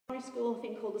school a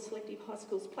thing called the Selective High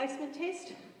Schools Placement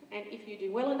Test, and if you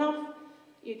do well enough,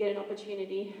 you get an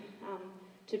opportunity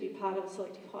to be part of a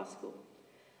selective high school.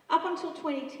 Up until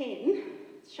 2010, it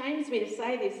shames me to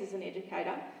say this as an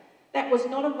educator, that was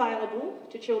not available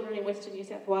to children in Western New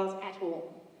South Wales at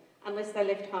all, unless they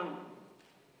left home.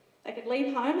 They could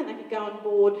leave home and they could go on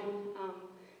board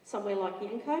somewhere like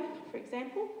Yanco, for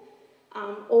example,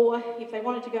 or if they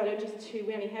wanted to go to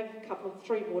we only have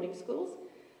three boarding schools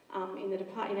in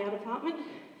our department.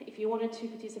 If you wanted to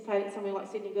participate in somewhere like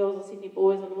Sydney Girls or Sydney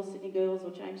Boys or North Sydney Girls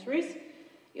or James Roos,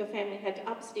 your family had to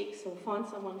up sticks or find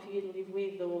someone for you to live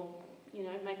with, or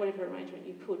make whatever arrangement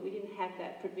you could. We didn't have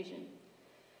that provision.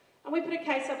 And we put a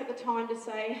case up at the time to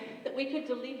say that we could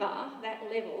deliver that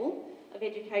level of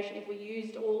education if we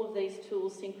used all of these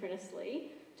tools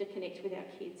synchronously to connect with our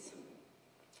kids.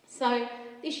 So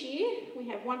this year we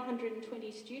have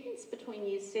 120 students between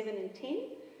years 7 and 10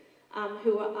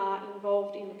 who are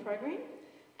involved in the program,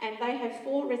 and they have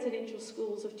 4 residential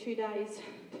schools of 2 days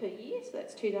per year, so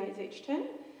that's 2 days each term,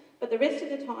 but the rest of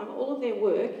the time all of their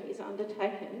work is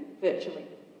undertaken virtually.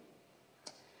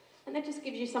 And that just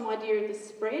gives you some idea of the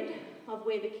spread of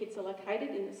where the kids are located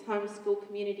in this homeschool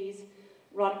communities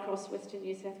right across Western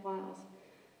New South Wales.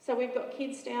 So we've got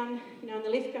kids down, in the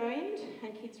Lithgow end,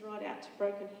 and kids right out to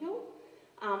Broken Hill,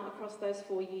 across those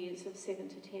 4 years of 7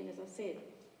 to 10, as I said.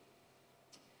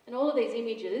 And all of these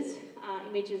images are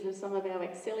images of some of our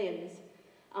Excellians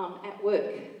at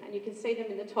work, and you can see them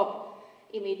in the top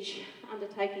image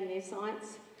undertaking their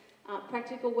science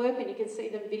practical work, and you can see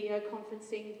them video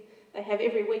conferencing. They have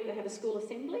every week they have a school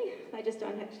assembly. They just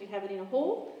don't actually have it in a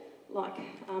hall like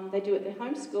they do at their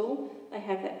home school. They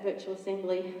have that virtual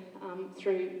assembly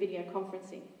through video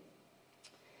conferencing.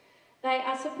 They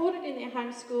are supported in their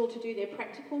home school to do their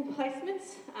practical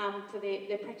placements for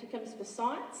their practicums for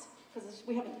science, because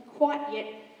we haven't quite yet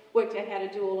worked out how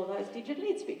to do all of those digitally.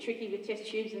 It's a bit tricky with test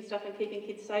tubes and stuff and keeping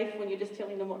kids safe when you're just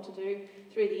telling them what to do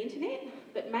through the internet,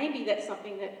 but maybe that's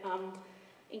something that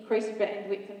increased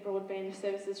bandwidth and broadband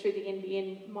services through the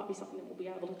NBN might be something that we'll be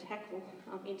able to tackle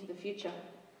into the future.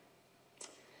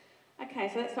 Okay,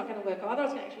 so that's not going to work either. I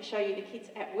was going to actually show you the kids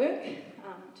at work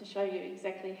to show you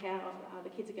exactly how the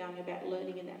kids are going about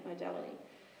learning in that modality.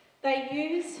 They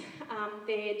use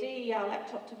their DER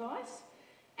laptop device,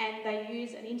 and they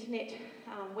use an internet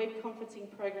web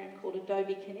conferencing program called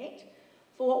Adobe Connect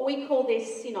for what we call their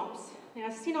SYNOPS. Now,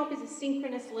 a SYNOP is a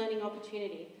synchronous learning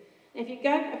opportunity. Now,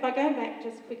 if I go back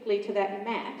just quickly to that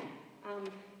map,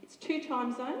 it's 2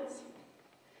 time zones.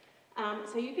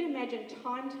 So you can imagine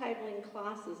timetabling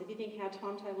classes, if you think how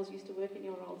timetables used to work in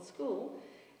your old school,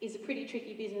 is a pretty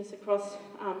tricky business across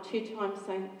 2 time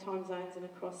zones and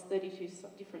across 32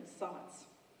 different sites.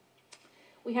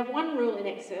 We have one rule in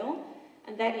Excel,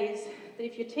 and that is that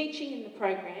if you're teaching in the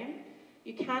program,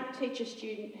 you can't teach a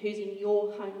student who's in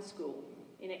your home school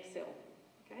in Excel.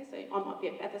 Okay, so I might be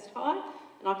at Bathurst High,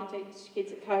 and I can teach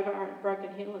kids at Cobar and at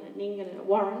Broken Hill and at Nyngan and at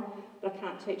Warren, but I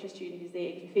can't teach a student who's there.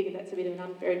 You can figure that's a bit of an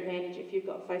unfair advantage if you've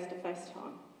got face-to-face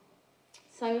time.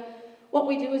 So what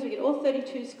we do is we get all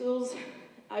 32 schools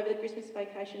over the Christmas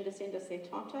vacation to send us their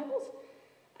timetables,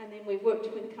 and then we've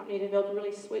worked with a company to develop a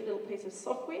really sweet little piece of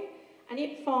software, and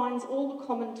it finds all the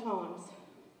common times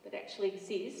that actually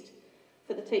exist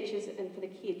for the teachers and for the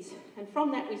kids. And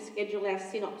from that we schedule our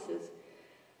synopses.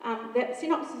 That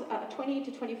synopses are 20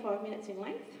 to 25 minutes in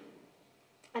length,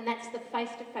 and that's the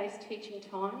face-to-face teaching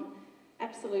time,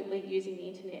 absolutely using the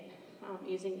internet,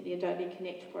 using the Adobe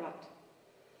Connect product.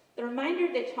 The remainder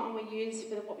of their time we use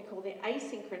for what we call their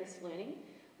asynchronous learning.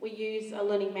 We use a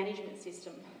learning management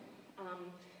system,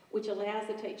 which allows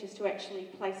the teachers to actually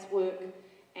place work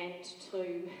and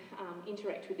to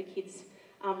interact with the kids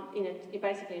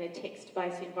basically in a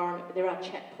text-based environment, but there are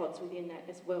chat pods within that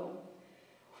as well.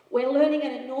 We're learning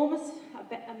an enormous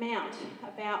amount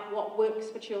about what works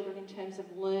for children in terms of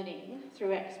learning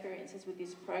through our experiences with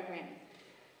this program.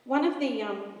 One of the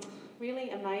really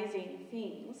amazing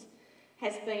things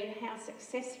has been how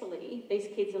successfully these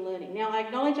kids are learning. Now, I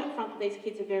acknowledge up front that these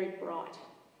kids are very bright,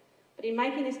 but in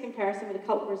making this comparison with the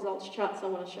cult results charts I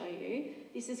want to show you,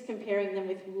 this is comparing them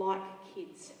with like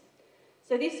kids.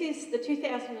 So this is the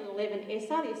 2011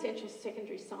 ESSA, the Essential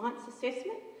Secondary Science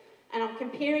Assessment, and I'm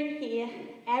comparing here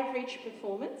average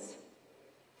performance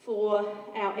for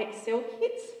our Excel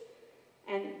kids,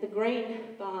 and the green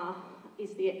bar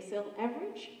is the Excel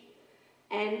average,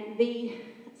 and the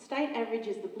state average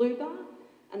is the blue bar,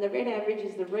 and the red average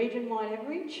is the region-wide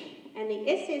average, and the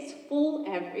SS full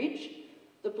average,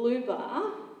 the blue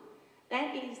bar,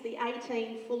 that is the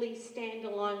 18 fully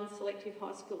standalone selective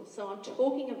high schools. So I'm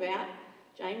talking about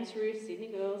James Roos, Sydney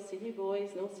Girls, Sydney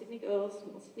Boys, North Sydney Girls,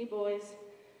 North Sydney Boys,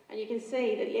 And you can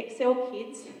see that the Excel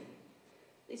kids,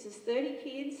 this is 30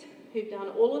 kids who've done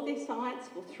all of their science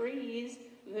for 3 years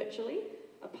virtually,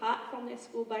 apart from their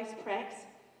school-based pracs.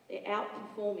 They're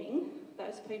outperforming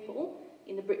those people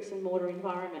in the bricks and mortar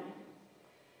environment.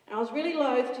 And I was really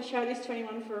loath to show this to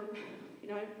anyone for,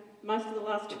 most of the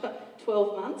last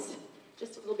 12 months,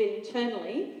 just a little bit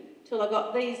internally, till I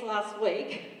got these last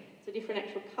week. It's a different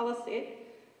actual colour set,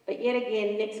 but yet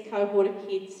again, next cohort of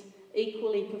kids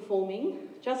equally performing,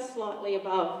 just slightly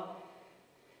above.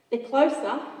 They're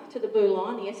closer to the blue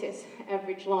line, the SS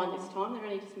average line this time. They're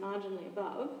only just marginally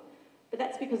above. But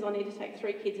that's because I need to take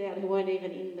 3 kids out who weren't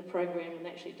even in the program and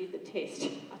actually did the test.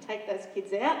 I take those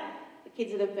kids out, the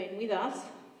kids that have been with us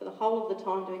for the whole of the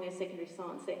time doing their secondary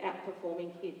science, they're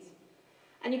outperforming kids.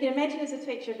 And you can imagine as a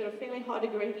teacher, I've got a fairly high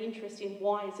degree of interest in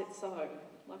why is it so?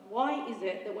 Like, why is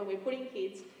it that when we're putting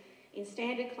kids in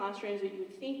standard classrooms that you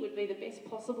would think would be the best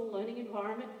possible learning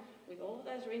environment, with all of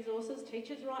those resources,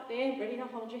 teachers right there ready to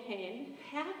hold your hand,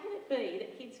 how can it be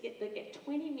that kids get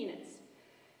 20 minutes,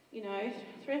 3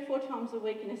 or 4 times a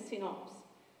week in a synops?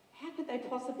 How could they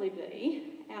possibly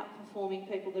be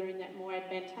outperforming people that are in that more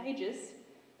advantageous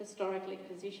historically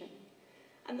position?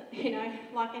 And,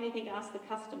 like anything, ask the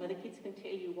customer, the kids can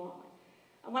tell you why.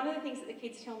 And one of the things that the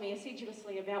kids tell me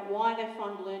assiduously about why they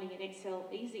find learning in Excel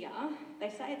easier, they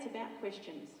say it's about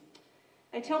questions.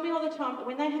 They tell me all the time that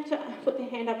when they have to put their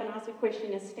hand up and ask a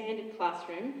question in a standard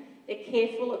classroom, they're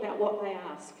careful about what they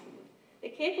ask.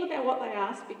 They're careful about what they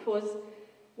ask because,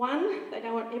 one, they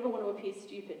don't ever want to appear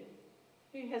stupid.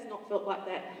 Who has not felt like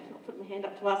that? Not putting my hand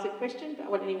up to ask a question, but I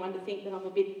want anyone to think that I'm a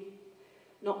bit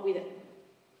not with it.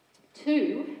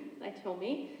 2, they tell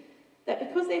me that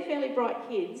because they're fairly bright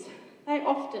kids, they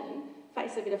often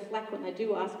face a bit of flack when they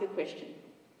do ask a question.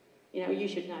 You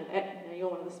should know that, you're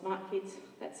one of the smart kids,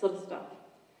 that sort of stuff.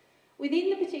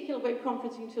 Within the particular web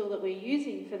conferencing tool that we're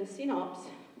using for the synops,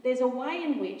 there's a way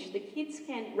in which the kids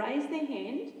can raise their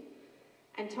hand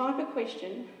and type a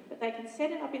question, but they can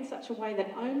set it up in such a way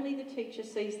that only the teacher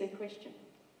sees their question.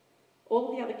 All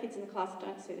of the other kids in the class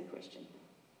don't see the question.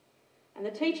 And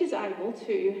the teacher's able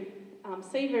to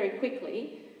see very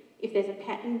quickly if there's a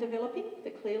pattern developing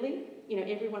that clearly,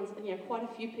 quite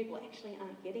a few people actually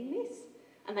aren't getting this,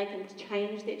 and they can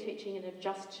change their teaching and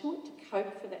adjust to it to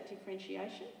cope for that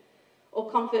differentiation. Or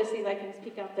conversely, they can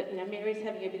pick up that, Mary's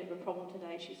having a bit of a problem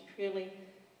today, she's clearly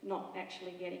not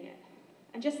actually getting it.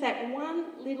 And just that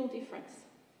one little difference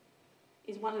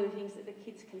is one of the things that the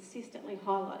kids consistently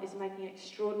highlight is making an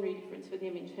extraordinary difference for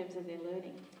them in terms of their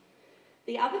learning.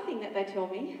 The other thing that they tell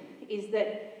me is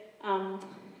that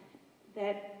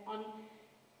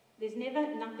there's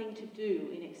never nothing to do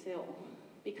in Excel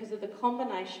because of the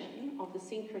combination of the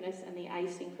synchronous and the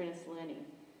asynchronous learning.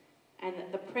 And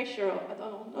that the pressure,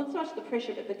 not so much the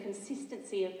pressure, but the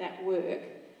consistency of that work,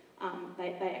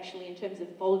 they actually, in terms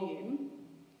of volume,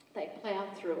 they plough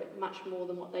through it much more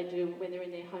than what they do when they're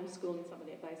in their homeschool in some of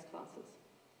their base classes.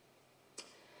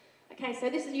 Okay, so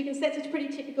you can see that's a pretty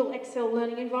typical Excel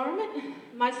learning environment.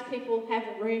 Most people have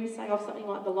a room, say, off something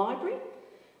like the library,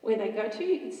 where they go to.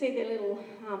 You can see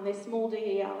their small DER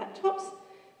laptops.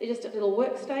 They're just at little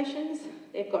workstations.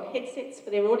 They've got headsets for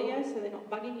their audio, so they're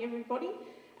not bugging everybody.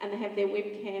 And they have their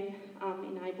webcam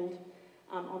enabled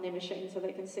on their machine so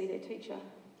they can see their teacher.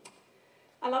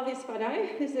 I love this photo.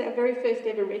 This is our very first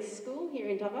ever res school here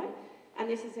in Dubbo. And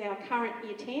this is our current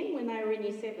year 10 when they were in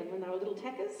year 7, when they were little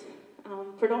tackers.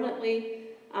 Predominantly,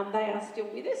 they are still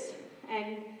with us.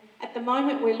 And at the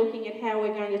moment, we're looking at how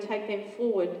we're going to take them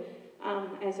forward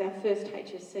as our first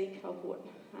HSC cohort.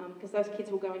 Because those kids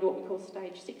will go into what we call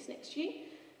stage 6 next year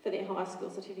for their high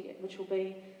school certificate, which will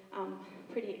be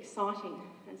pretty exciting.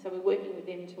 And so we're working with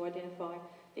them to identify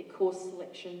their course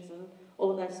selections and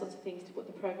all of those sorts of things to put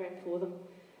the program for them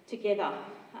together.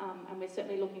 And we're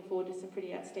certainly looking forward to some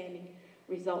pretty outstanding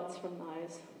results from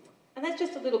those. And that's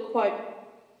just a little quote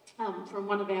from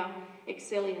one of our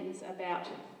Excellians about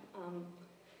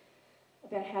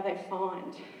how they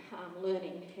find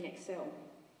learning in Excel.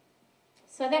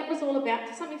 So that was all about,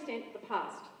 to some extent, the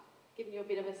past, giving you a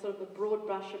bit of a sort of a broad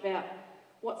brush about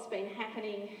what's been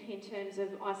happening in terms of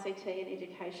ICT and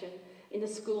education in the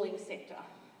schooling sector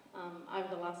over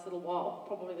the last little while,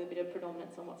 probably with a bit of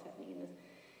predominance on what's happening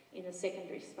in the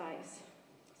secondary space.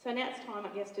 So now it's time,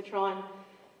 I guess, to try and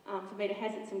for me to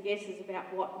hazard some guesses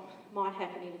about what might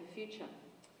happen into the future.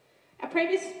 Our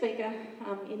previous speaker,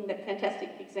 in that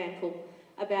fantastic example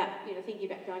about thinking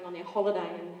about going on their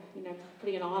holiday and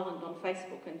putting an island on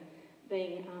Facebook and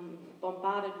being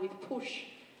bombarded with push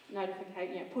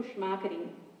notification, push marketing.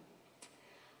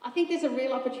 I think there's a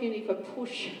real opportunity for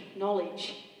push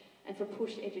knowledge and for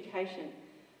push education.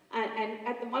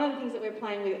 One of the things that we're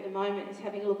playing with at the moment is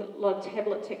having a look at a lot of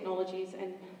tablet technologies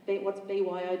and what's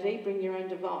BYOD, bring your own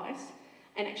device,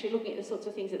 and actually looking at the sorts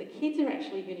of things that the kids are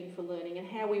actually using for learning and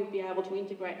how we would be able to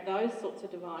integrate those sorts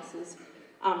of devices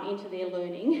into their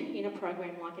learning in a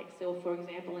program like Excel, for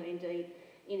example, and indeed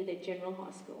into their general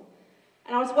high school.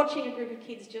 And I was watching a group of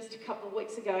kids just a couple of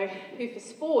weeks ago who for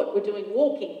sport were doing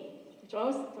walking, which I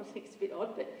always think is a bit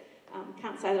odd, but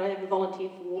can't say that I ever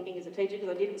volunteered for walking as a teacher, because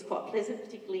I did. It was quite pleasant,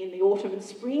 particularly in the autumn and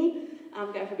spring,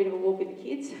 go for a bit of a walk with the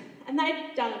kids. And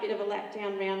they'd done a bit of a lap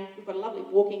down round, we've got a lovely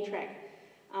walking track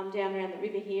down around the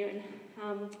river here,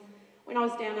 and when I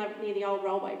was down near the old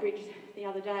railway bridge the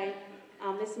other day,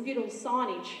 there's some beautiful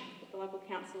signage that the local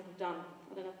council have done.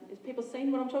 I don't know, has people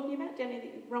seen what I'm talking about? Down near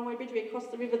the railway bridge, we cross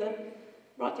the river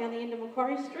right down the end of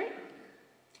Macquarie Street.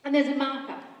 And there's a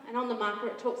marker, and on the marker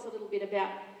it talks a little bit about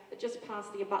that just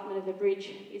past the abutment of the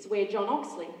bridge is where John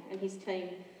Oxley and his team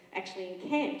actually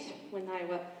encamped when they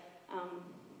were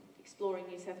exploring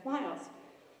New South Wales.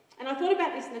 And I thought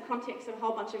about this in the context of a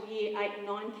whole bunch of year 8 and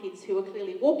 9 kids who were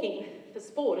clearly walking for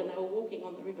sport, and they were walking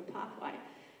on the river pathway.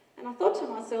 And I thought to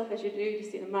myself, as you do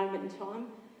just in a moment in time,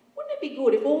 wouldn't it be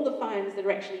good if all the phones that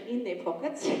are actually in their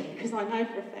pockets, because I know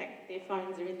for a fact their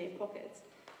phones are in their pockets,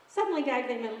 suddenly gave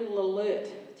them a little alert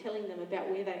telling them about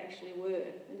where they actually were,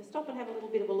 and to stop and have a little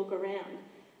bit of a look around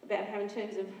about how, in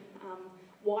terms of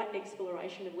white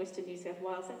exploration of Western New South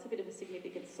Wales, that's a bit of a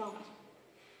significant site.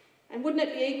 And wouldn't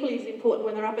it be equally as important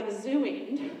when they're up at the zoo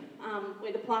end,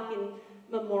 where the plaque in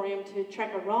memoriam to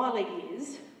Tracker Riley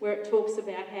is, where it talks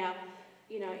about how,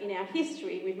 you know, in our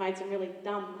history we've made some really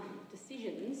dumb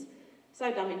decisions,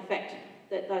 so dumb in fact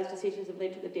that those decisions have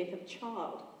led to the death of a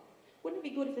child. Wouldn't it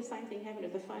be good if the same thing happened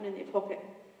with the phone in their pocket,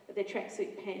 that their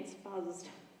tracksuit pants buzzed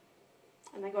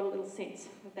and they got a little sense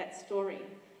of that story?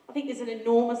 I think there's an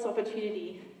enormous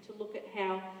opportunity to look at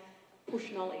how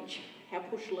push knowledge, how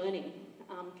push learning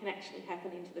can actually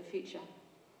happen into the future.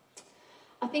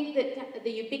 I think that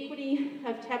the ubiquity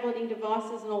of tableting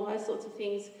devices and all those sorts of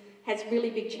things has really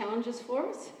big challenges for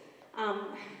us.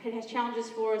 It has challenges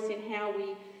for us in how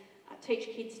we teach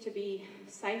kids to be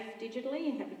safe digitally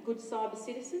and have good cyber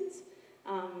citizens,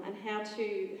 and how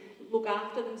to look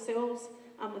after themselves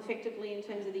effectively in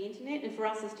terms of the internet, and for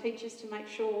us as teachers to make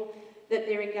sure that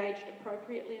they're engaged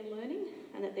appropriately in learning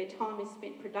and that their time is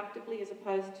spent productively as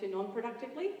opposed to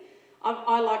non-productively.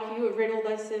 I, like you, have read all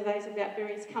those surveys about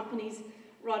various companies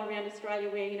right around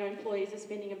Australia where, you know, employees are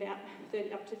spending about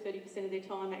up to 30% of their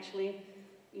time actually,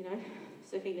 you know,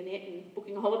 surfing the net and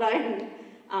booking a holiday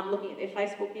and looking at their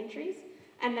Facebook entries.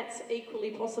 And that's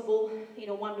equally possible in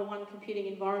a one-to-one computing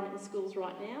environment in schools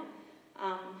right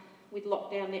now. With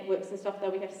lockdown networks and stuff,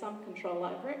 though, we have some control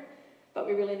over it, but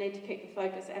we really need to keep the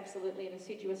focus absolutely and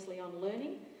assiduously on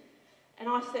learning. And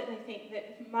I certainly think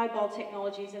that mobile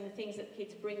technologies and the things that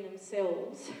kids bring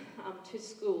themselves to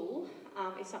school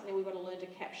is something we've got to learn to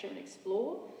capture and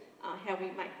explore, how we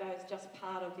make those just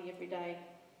part of the everyday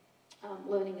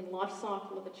learning and life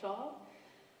cycle of a child.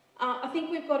 I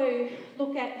think we've got to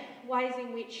look at ways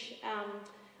in which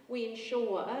we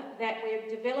ensure that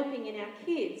we're developing in our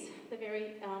kids the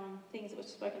very things that were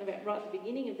spoken about right at the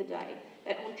beginning of the day,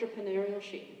 that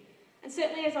entrepreneurship. And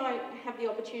certainly as I have the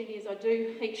opportunity, as I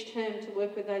do each term, to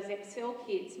work with those Excel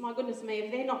kids, my goodness me,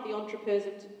 if they're not the entrepreneurs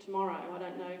of tomorrow, I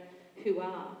don't know who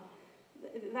are.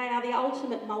 They are the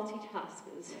ultimate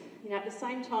multitaskers. You know, at the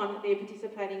same time that they're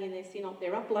participating in their SYNOP,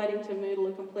 they're uploading to Moodle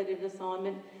a completed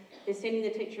assignment, they're sending the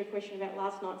teacher a question about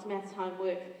last night's maths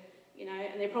homework, you know,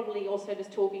 and they're probably also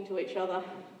just talking to each other,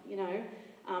 you know,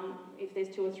 if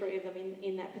there's 2 or 3 of them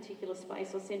in that particular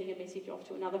space, or sending a message off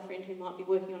to another friend who might be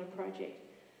working on a project.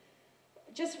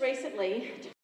 Just recently,